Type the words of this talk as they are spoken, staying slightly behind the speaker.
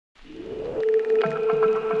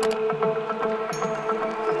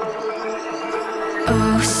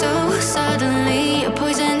Oh, so suddenly you're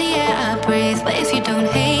poison the air I breathe. But if you don't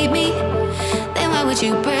hate me, then why would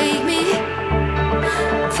you break me?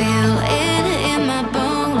 Feel it in my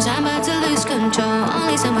bones, I'm about to lose control.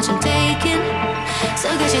 Only so much I'm taking, so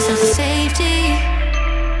get yourself to safety.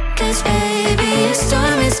 'Cause baby, a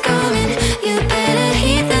storm is coming. You better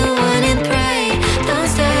heed the one and pray. Don't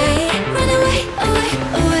stay, run away, away,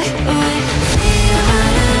 away, away. Feel how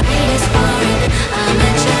the rain is pouring. I'm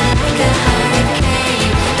at you like a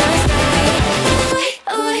hurricane. Don't stay, away,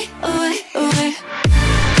 away, away, away.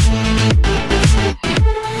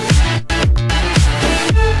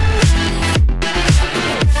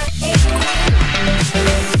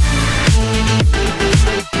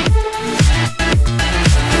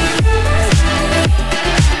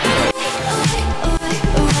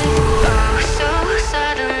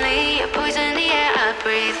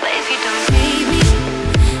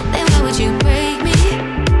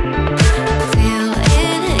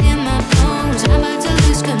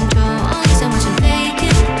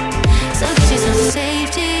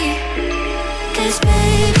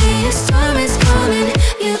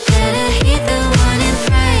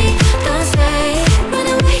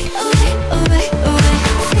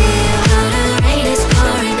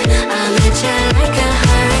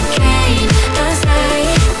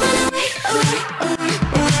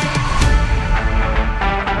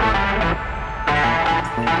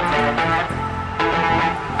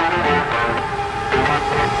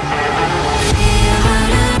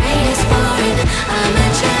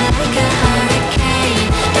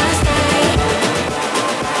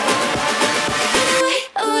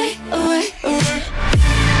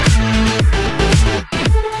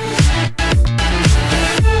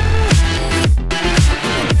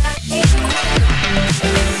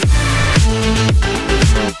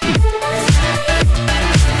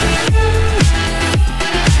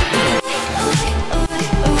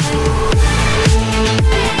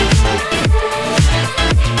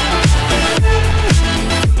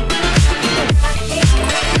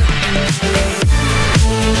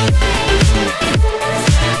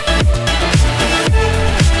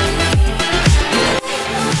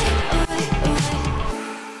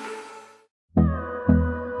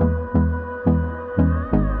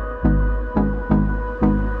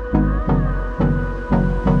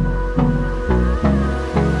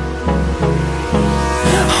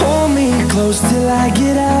 Till I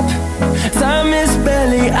get up, time is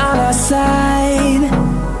barely on our side.